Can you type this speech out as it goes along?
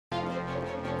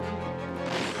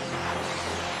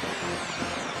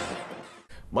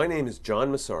My name is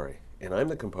John Massari, and I'm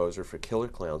the composer for Killer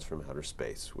Klowns from Outer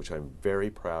Space, which I'm very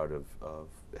proud of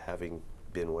having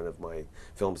been one of my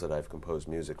films that I've composed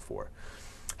music for.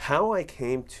 How I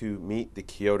came to meet the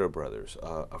Chiodo brothers,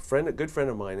 a good friend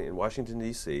of mine in Washington,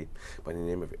 D.C., by the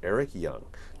name of Eric Young,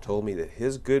 told me that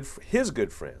his good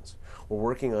friends were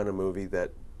working on a movie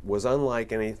that was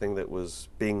unlike anything that was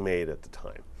being made at the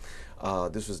time.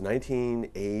 This was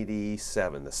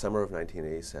 1987, the summer of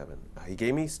 1987. He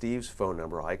gave me Steve's phone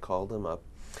number. I called him up,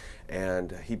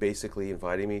 and he basically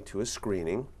invited me to a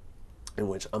screening in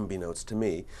which, unbeknownst to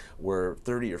me, were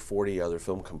 30 or 40 other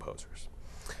film composers.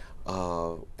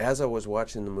 As I was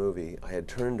watching the movie, I had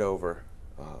turned over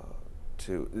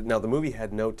now the movie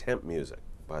had no temp music,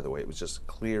 by the way. It was just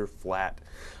clear, flat.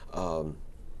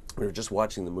 We were just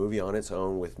watching the movie on its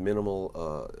own with minimal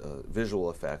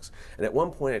visual effects. And at one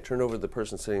point I turned over to the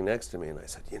person sitting next to me and I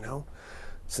said, you know,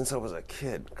 since I was a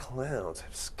kid, clowns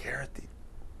have scared the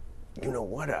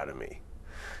you-know-what out of me.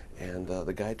 And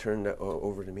the guy turned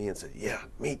over to me and said, yeah,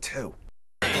 me too.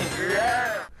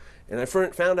 And I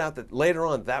found out that later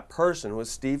on that person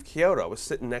was Steve Chiodo. I was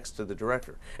sitting next to the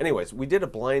director. Anyways, we did a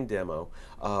blind demo.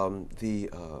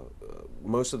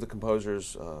 Most of the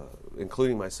composers,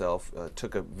 including myself,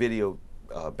 took a video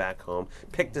back home,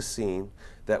 picked a scene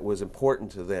that was important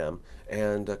to them,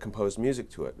 and composed music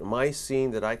to it. My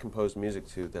scene that I composed music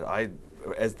to,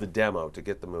 as the demo to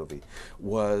get the movie,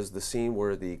 was the scene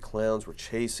where the clowns were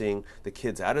chasing the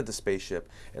kids out of the spaceship,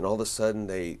 and all of a sudden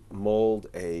they mold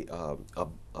a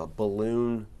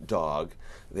balloon dog.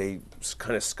 They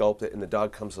kind of sculpt it, and the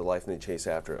dog comes to life, and they chase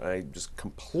after it. And I just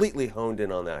completely honed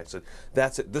in on that. I said,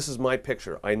 "That's it. This is my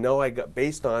picture. I know I got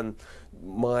based on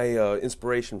my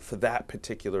inspiration for that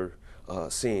particular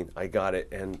scene. I got it."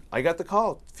 And I got the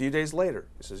call a few days later.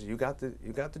 He says, "You got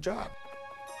the job."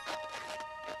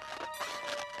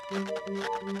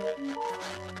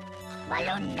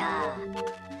 Malonda.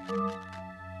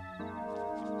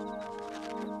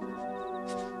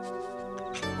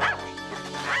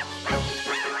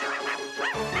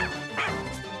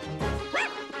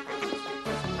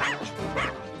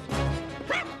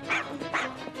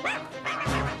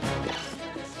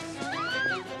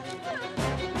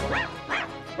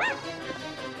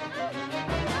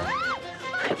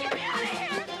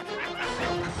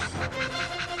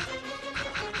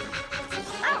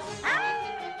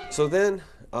 So then,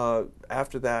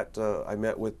 after that, I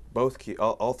met with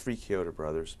all three Chiodo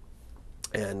brothers,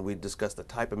 and we discussed the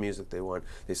type of music they want.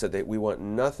 They said we want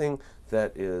nothing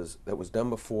that was done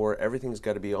before. Everything's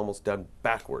got to be almost done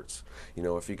backwards. You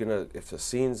know, if the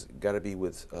scene's got to be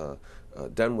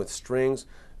done with strings,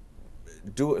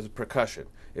 do it with percussion.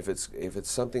 If it's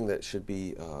something that should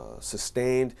be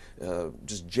sustained,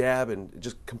 just jab and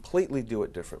just completely do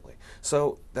it differently.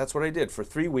 So that's what I did. For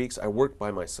 3 weeks, I worked by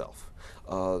myself.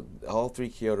 All three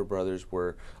Chiodo brothers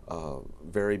were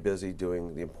very busy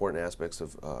doing the important aspects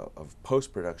of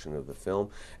post-production of the film,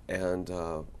 and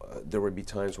there would be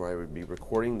times where I would be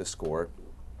recording the score,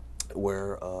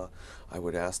 where I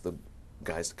would ask the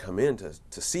guys to come in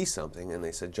to see something, and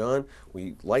they said, "John,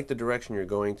 we like the direction you're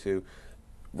going to.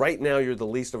 Right now, you're the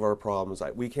least of our problems.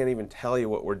 We can't even tell you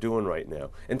what we're doing right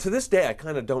now." And to this day, I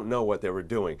kind of don't know what they were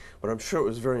doing, but I'm sure it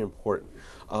was very important.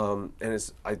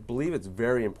 And I believe it's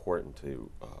very important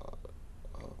to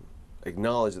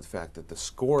acknowledge the fact that the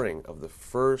scoring of the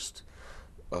first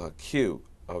cue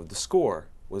of the score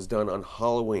was done on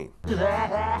Halloween.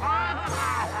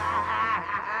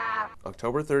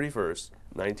 October 31st,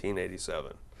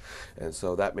 1987. And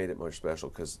so that made it much special,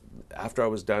 because after I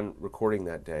was done recording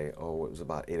that day, it was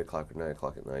about 8 o'clock or 9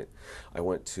 o'clock at night, I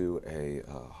went to a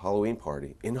Halloween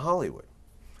party in Hollywood,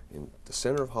 in the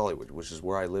center of Hollywood, which is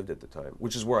where I lived at the time,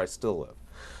 which is where I still live.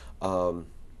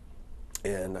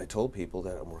 And I told people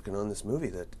that I'm working on this movie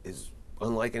that is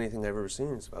unlike anything I've ever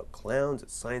seen. It's about clowns,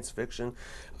 it's science fiction.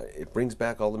 It brings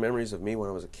back all the memories of me when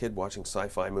I was a kid watching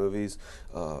sci-fi movies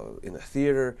in the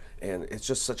theater, and it's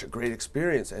just such a great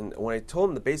experience. And when I told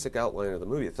them the basic outline of the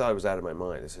movie, I thought I was out of my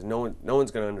mind. I said, no one's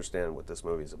going to understand what this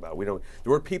movie is about. There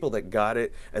were people that got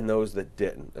it and those that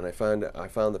didn't. And I found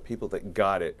the people that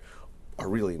got it are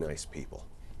really nice people.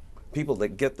 People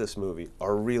that get this movie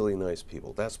are really nice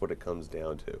people. That's what it comes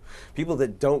down to. People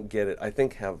that don't get it, I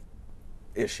think, have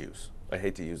issues. I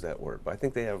hate to use that word, but I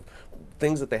think they have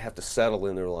things that they have to settle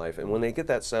in their life. And when they get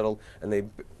that settled and they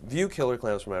view Killer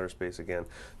Klowns from Outer Space again,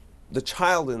 the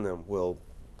child in them will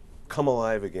come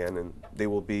alive again, and they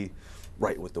will be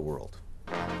right with the world.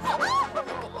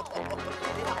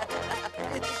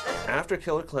 After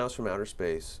Killer Klowns from Outer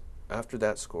Space, after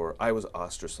that score, I was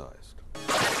ostracized.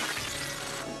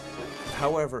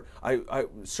 However,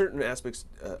 certain aspects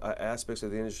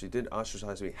of the industry did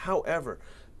ostracize me. However,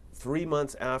 3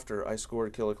 months after I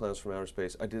scored Killer Klowns from Outer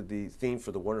Space, I did the theme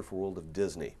for The Wonderful World of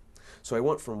Disney. So I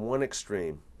went from one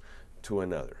extreme to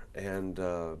another, and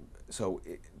to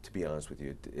be honest with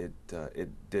you, it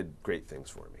did great things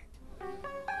for me.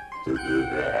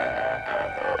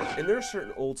 And there are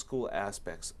certain old school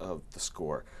aspects of the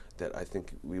score that I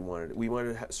think we wanted. We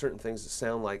wanted to have certain things that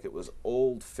sound like it was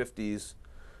old 50s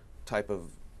type of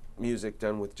music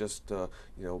done with just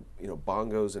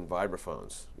bongos and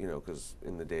vibraphones, because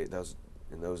in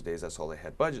those days that's all they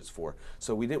had budgets for.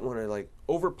 So we didn't want to like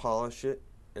over polish it,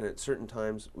 and at certain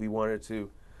times we wanted to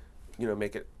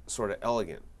make it sort of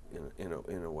elegant in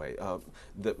a way.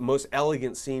 The most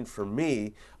elegant scene for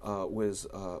me was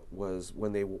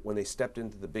when they stepped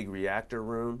into the big reactor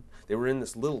room. They were in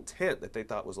this little tent that they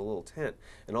thought was a little tent,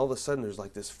 and all of a sudden there's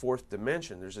like this fourth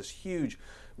dimension. There's this huge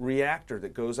reactor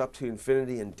that goes up to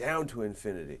infinity and down to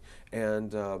infinity.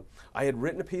 And I had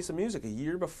written a piece of music a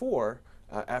year before.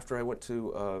 After I went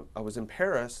to, I was in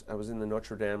Paris, I was in the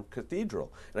Notre Dame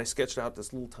Cathedral, and I sketched out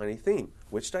this little tiny theme,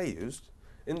 which I used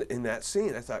in that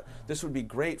scene. I thought this would be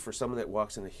great for someone that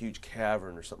walks in a huge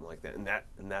cavern or something like that, and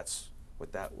that's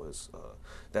what that was.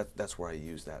 That's where I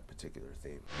used that particular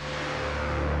theme.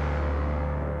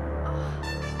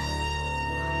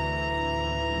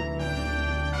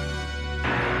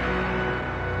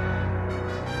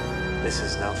 This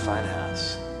is no fun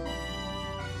house.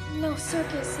 No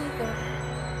circus either.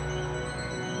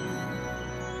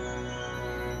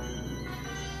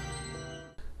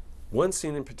 One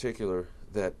scene in particular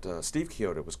that Steve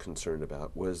Chioda was concerned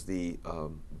about was the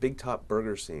Big Top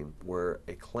Burger scene, where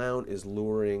a clown is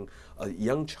luring a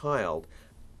young child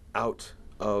out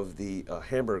of the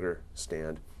hamburger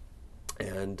stand.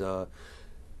 And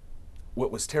what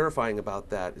was terrifying about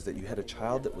that is that you had a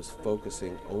child that was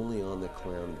focusing only on the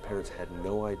clown. The parents had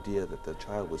no idea that the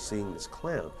child was seeing this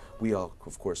clown. We all,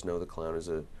 of course, know the clown is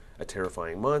a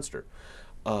terrifying monster.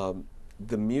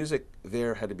 The music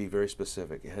there had to be very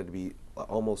specific. It had to be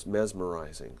almost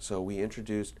mesmerizing. So we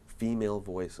introduced female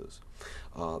voices.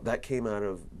 That came out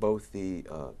of both the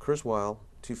Kurzweil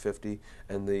 250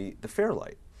 and the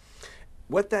Fairlight.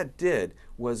 What that did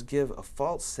was give a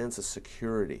false sense of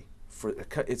security.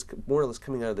 It's more or less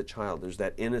coming out of the child. There's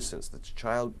that innocence that the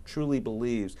child truly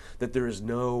believes that there is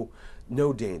no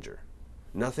danger.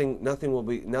 Nothing bad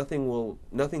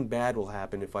will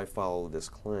happen if I follow this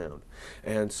clown.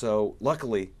 And so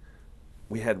luckily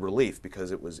we had relief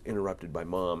because it was interrupted by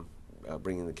Mom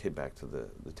bringing the kid back to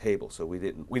the table. So we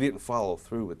didn't follow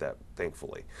through with that,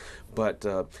 thankfully. But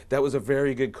that was a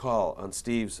very good call on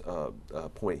Steve's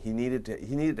point. He needed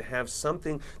to have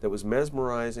something that was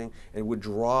mesmerizing and would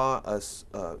draw us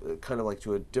kind of like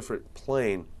to a different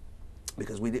plane,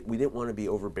 because we didn't want to be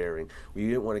overbearing. We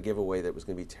didn't want to give away that it was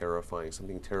going to be terrifying,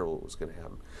 something terrible was going to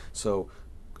happen. So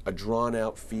a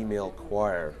drawn-out female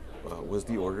choir was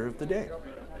the order of the day.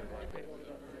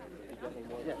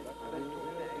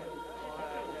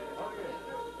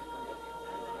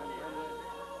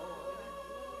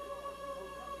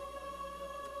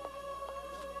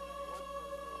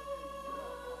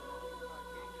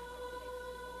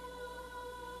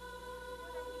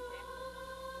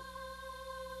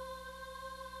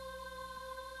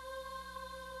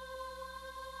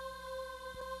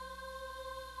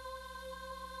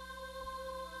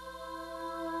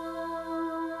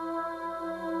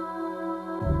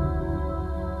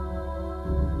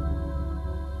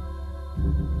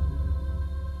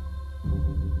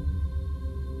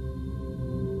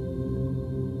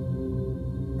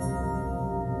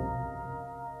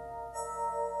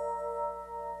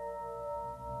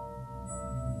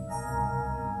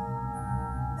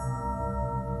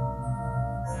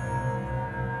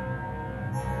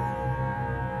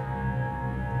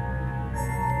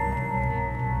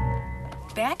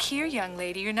 Back here, young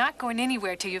lady. You're not going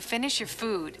anywhere till you finish your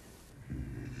food.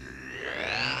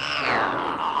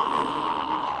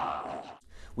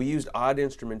 We used odd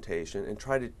instrumentation and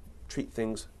tried to treat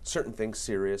certain things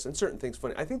serious and certain things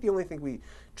funny. I think the only thing we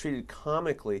treated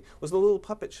comically was the little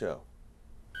puppet show,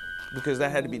 because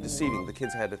that had to be deceiving. The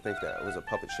kids had to think that it was a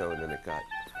puppet show, and then it got,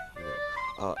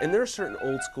 and there are certain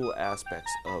old school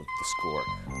aspects of the score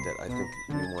that I think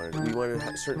we wanted. We wanted to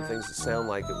have certain things to sound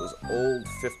like it was old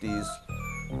 50s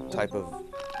type of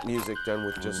music done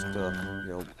with just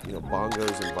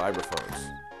bongos and vibraphones.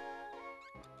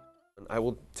 And I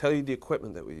will tell you the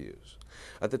equipment that we use.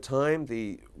 At the time,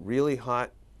 the really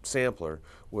hot sampler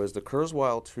was the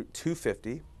Kurzweil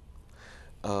 250.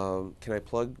 Can I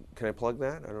plug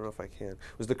that? I don't know if I can. It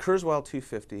was the Kurzweil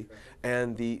 250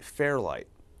 and the Fairlight,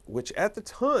 which at the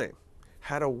time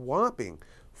had a whopping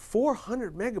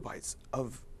 400 megabytes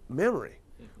of memory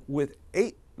with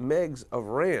 8 megs of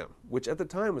RAM, which at the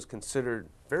time was considered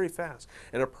very fast,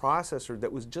 and a processor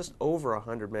that was just over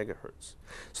 100 megahertz.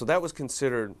 So that was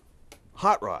considered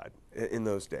hot rod in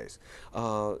those days.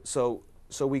 So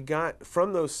we got,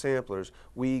 from those samplers,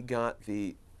 we got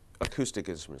the acoustic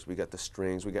instruments, we got the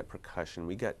strings, we got percussion,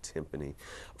 we got timpani.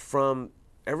 From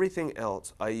everything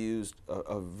else, I used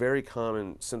a very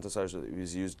common synthesizer that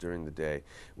was used during the day.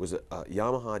 It was a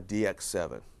Yamaha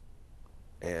DX7,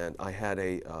 and I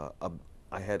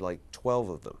had like 12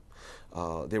 of them.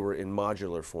 They were in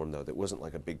modular form, though. That wasn't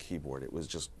like a big keyboard. It was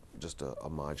just a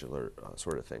modular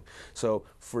sort of thing. So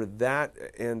for that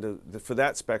for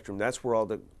that spectrum, that's where all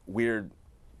the weird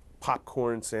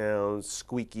popcorn sounds,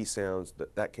 squeaky sounds,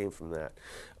 that came from that.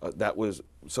 That was,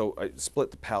 so I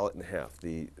split the palette in half.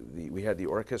 We had the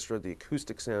orchestra, the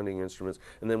acoustic sounding instruments,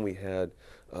 and then we had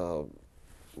now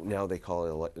we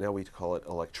call it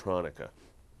electronica.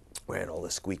 We had all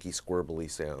the squeaky, squirrely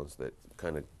sounds that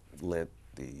kind of lent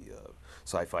the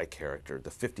sci-fi character, the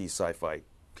 50s sci-fi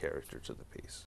character to the piece.